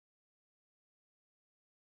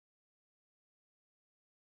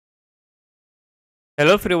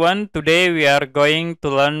Hello everyone, today we are going to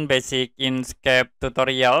learn basic Inkscape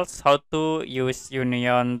tutorials how to use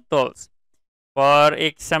Union tools. For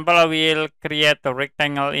example, I will create a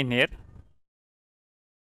rectangle in here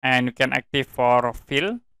and you can active for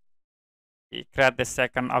fill. We create the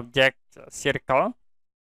second object circle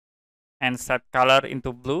and set color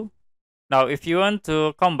into blue. Now if you want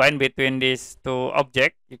to combine between these two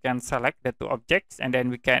objects, you can select the two objects and then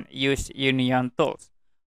we can use Union tools.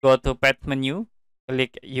 Go to Path menu,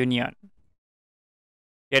 click Union.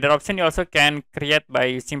 The other option you also can create by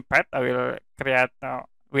using path. I will create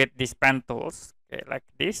with these pen tools, okay, like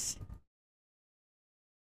this.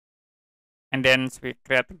 And then we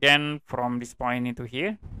create again from this point into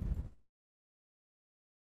here.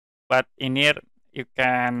 But in here, you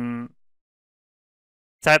can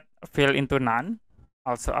set fill into none.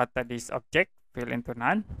 Also after this object, fill into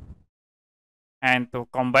none. And to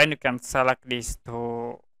combine, you can select these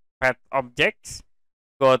two path objects.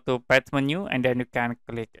 Go to path menu and then you can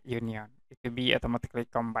click union. It will be automatically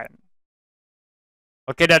combined.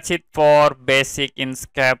 Okay, that's it for basic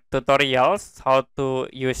Inkscape tutorials, how to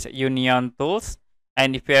use Union tools.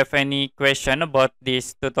 And if you have any question about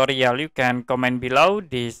this tutorial, you can comment below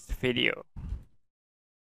this video.